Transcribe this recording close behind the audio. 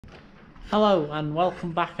Hello and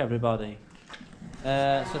welcome back everybody.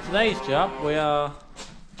 So today's job we are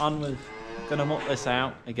on with going to muck this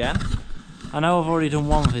out again. I know I've already done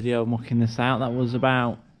one video mucking this out, that was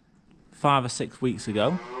about 5 or 6 weeks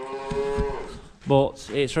ago. But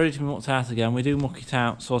it's ready to be mucked out again. We do muck it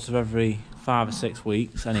out sort of every 5 or 6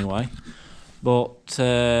 weeks anyway. But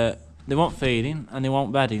they want feeding and they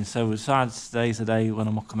want bedding, so we decided today's the day we're going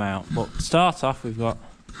to muck them out. But to start off, we've got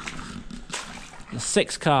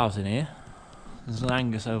 6 calves in here. There's an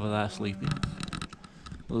Angus over there sleeping.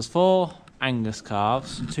 There's 4 Angus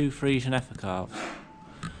calves and 2 Frisian heifer calves.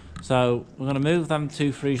 So we're going to move them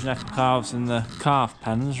 2 Frisian heifer calves in the calf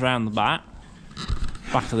pens round the back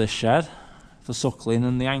of this shed for suckling,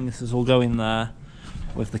 and the Anguses will go in there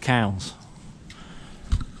with the cows.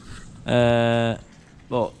 But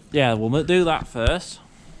yeah, we'll do that first,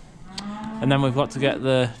 and then we've got to get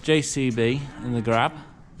the JCB in the grab,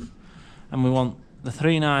 and we want the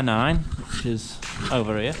 399, which is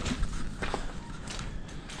over here,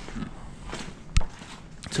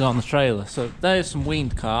 to go on the trailer. So there's some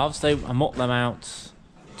weaned calves. I mucked them out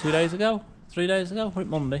 2 days ago, 3 days ago, or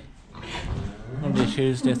Monday,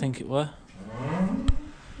 Tuesday I think it were.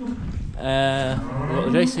 We've got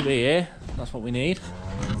the JCB here, that's what we need,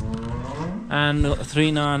 and we've got the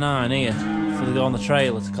 399 here for to go on the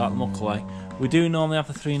trailer to cart the muck away. We do normally have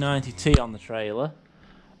the 390T on the trailer,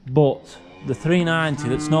 but the 390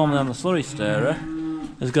 that's normally on the slurry stirrer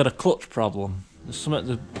has got a clutch problem. There's something,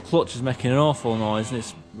 the clutch is making an awful noise and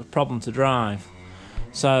it's a problem to drive.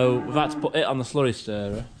 So we've had to put it on the slurry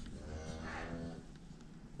stirrer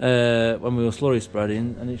when we were slurry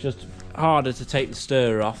spreading, and it's just harder to take the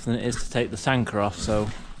stirrer off than it is to take the sanker off. So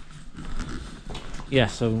yeah,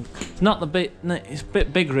 so it's not the bit. It's a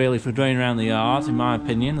bit big really for draining around the yard, in my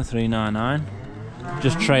opinion. The 399,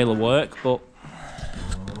 just trailer work, but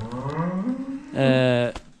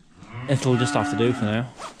it'll just have to do for now.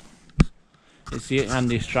 It's the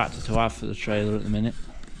handiest tractor to have for the trailer at the minute.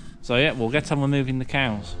 So yeah, we'll get on with moving the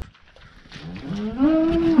cows.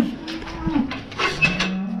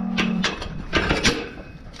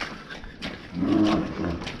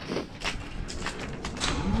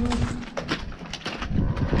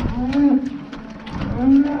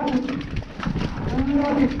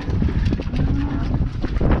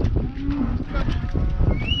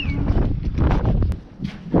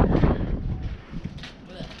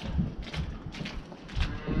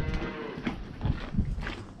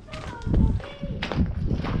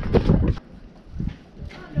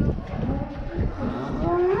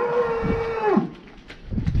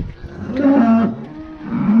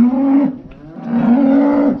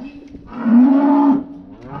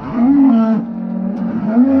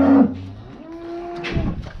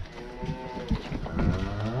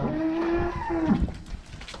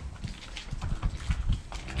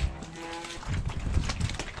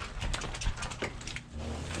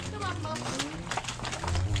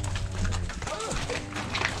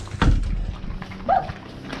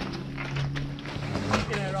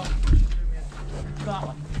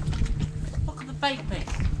 Look at the bait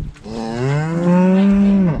piece.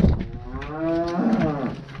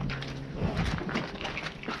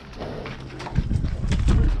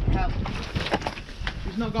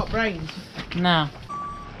 He's not got brains. No.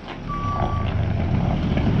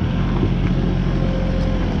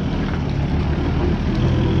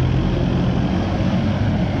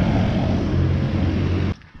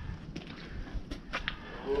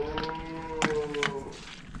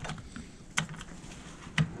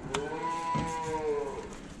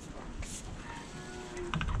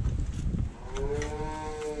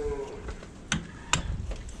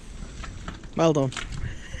 Well done.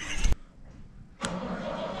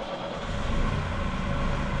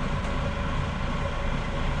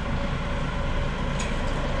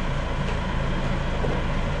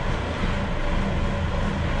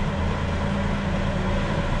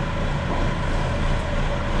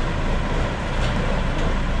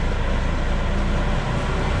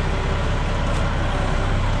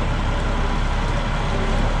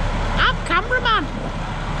 I'm cameraman.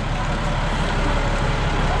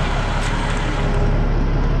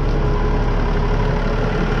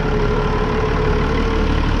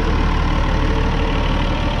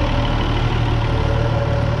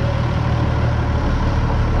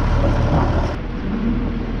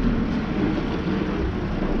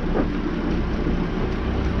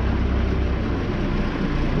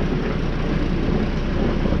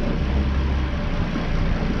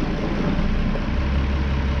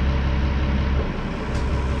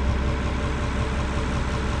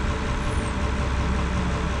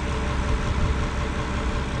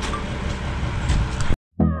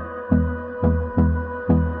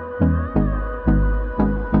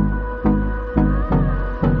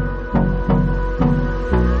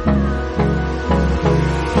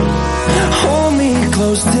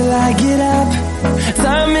 close till I get up.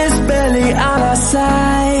 Time is barely on our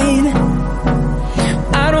side.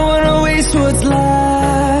 I don't wanna waste what's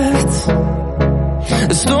left.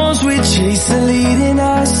 The storms we chase are leading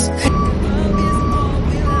us.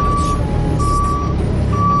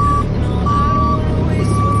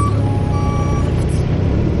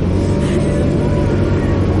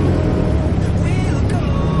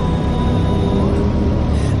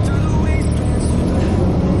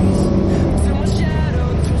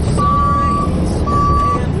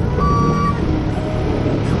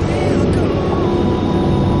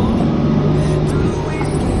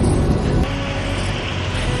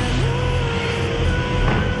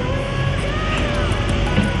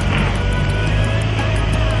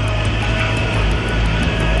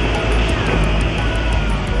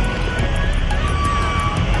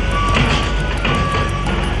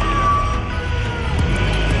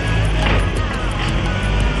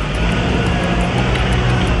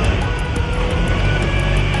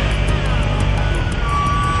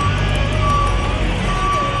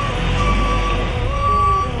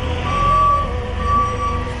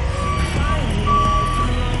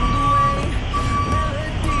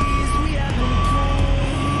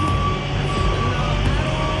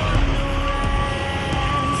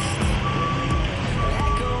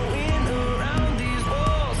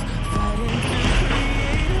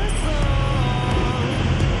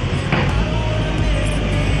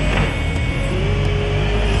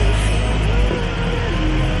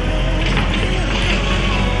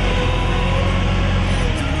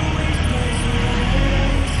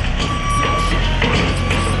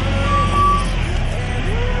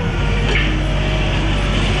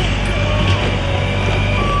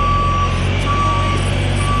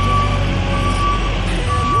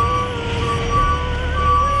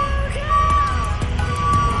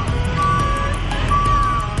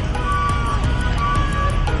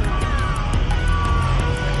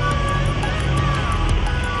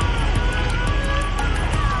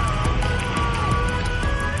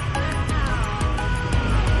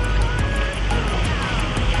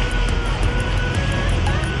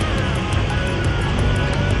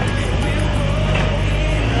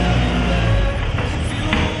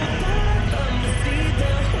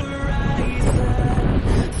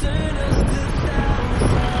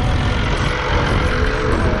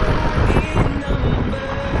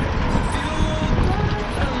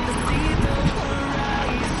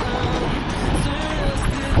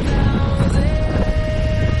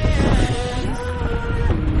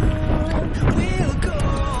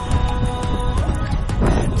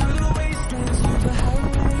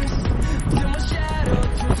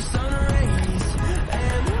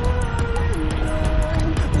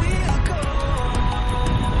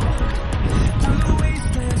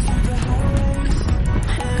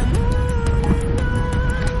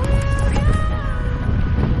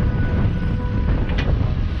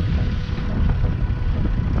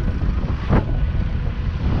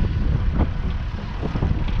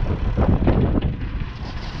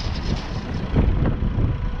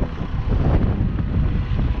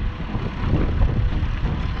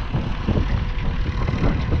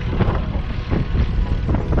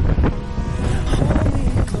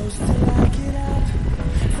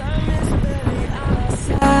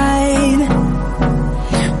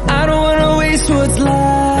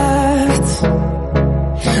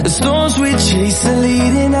 chase are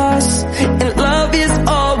leading us, and love is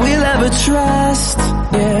all we'll ever trust.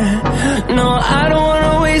 Yeah, no, I don't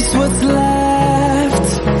wanna waste what's left.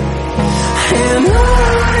 And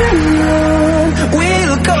on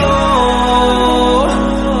we'll go,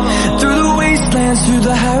 through the wastelands, through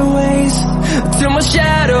the highways, till my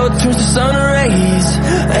shadow turns to sun rays.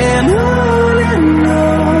 And on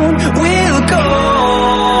we'll go,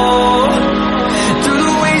 through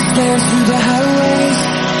the wastelands, through the highways,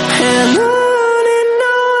 and on.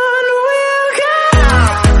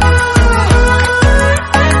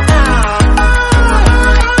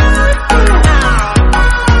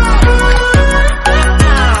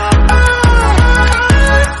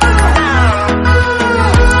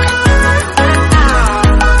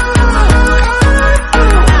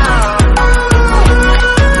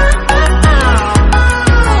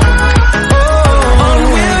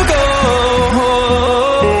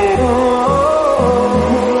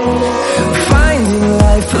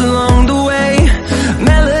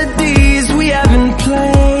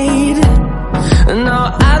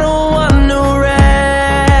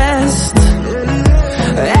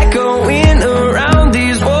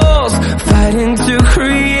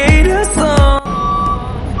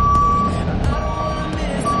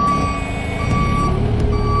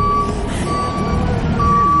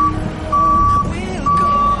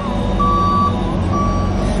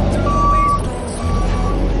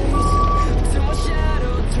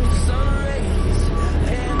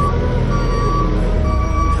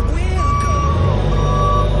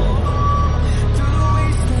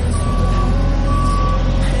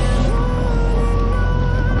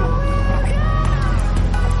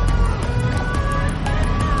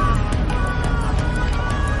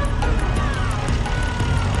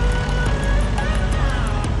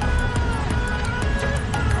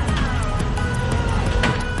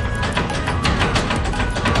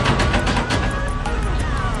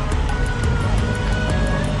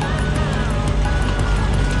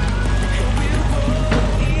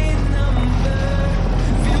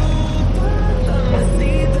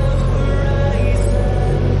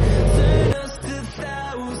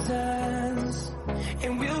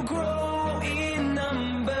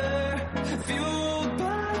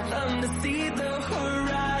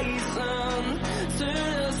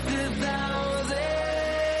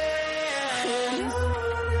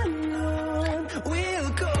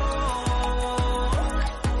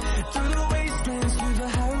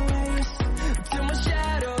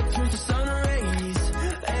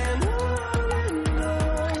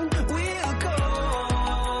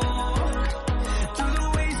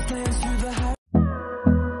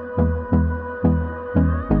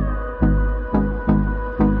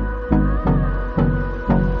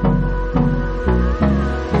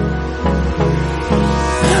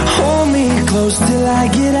 close till I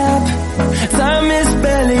get up. Time is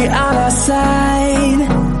barely on our side.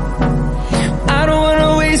 I don't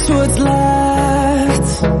wanna waste what's left.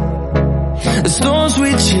 The storms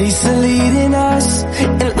we chase are leading us,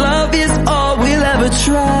 and love is all we'll ever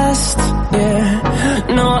trust. Yeah,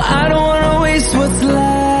 no, I don't wanna waste what's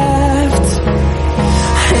left.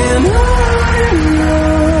 And on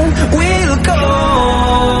we'll go.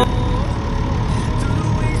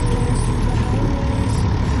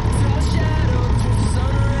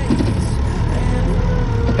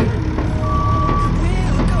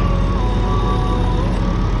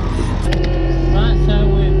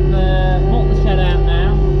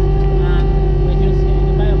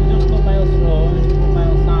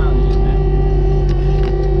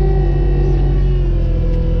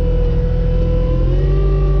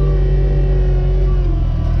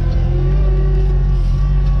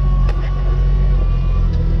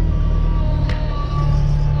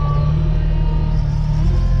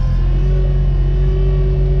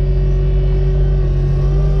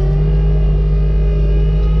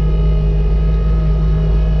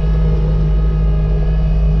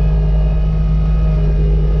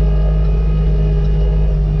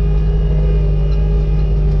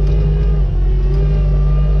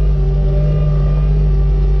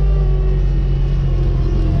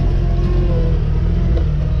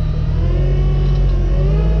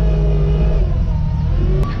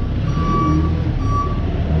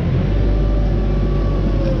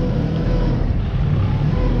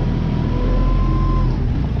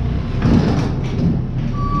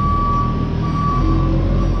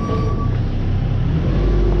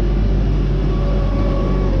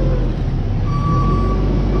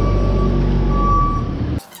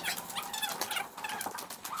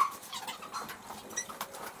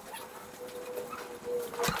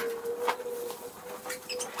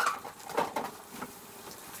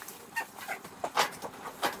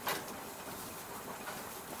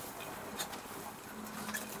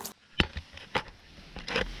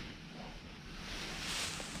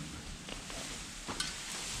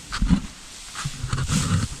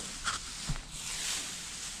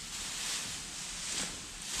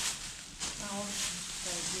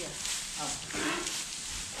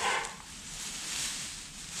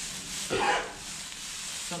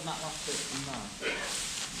 Shove that last bit from there.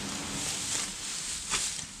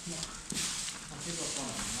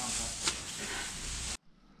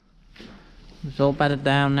 It's all bedded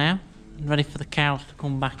down now. Ready for the cows to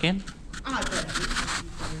come back in. I bet. Thank you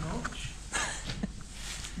very much.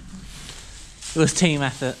 It was team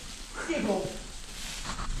effort. Give up.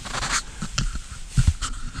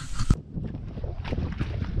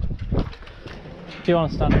 Do you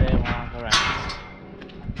want to stand here while I have a rest?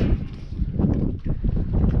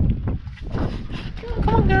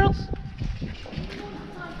 Come on, girls.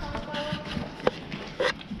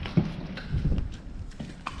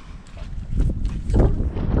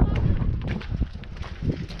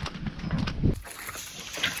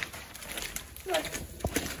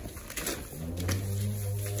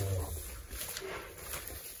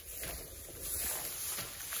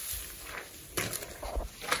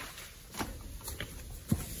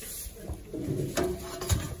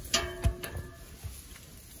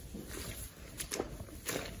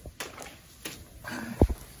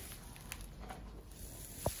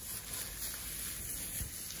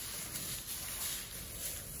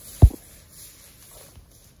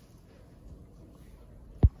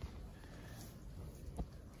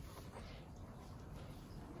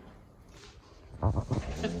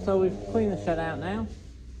 So we've cleaned the shed out now.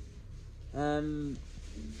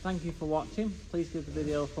 Thank you for watching. Please give the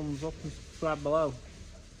video a thumbs up and subscribe below.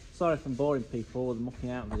 Sorry if I'm boring people with mucking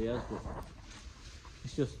out videos, but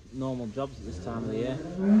it's just normal jobs at this time of the year.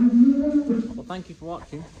 Well, thank you for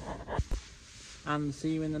watching, and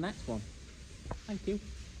see you in the next one. Thank you.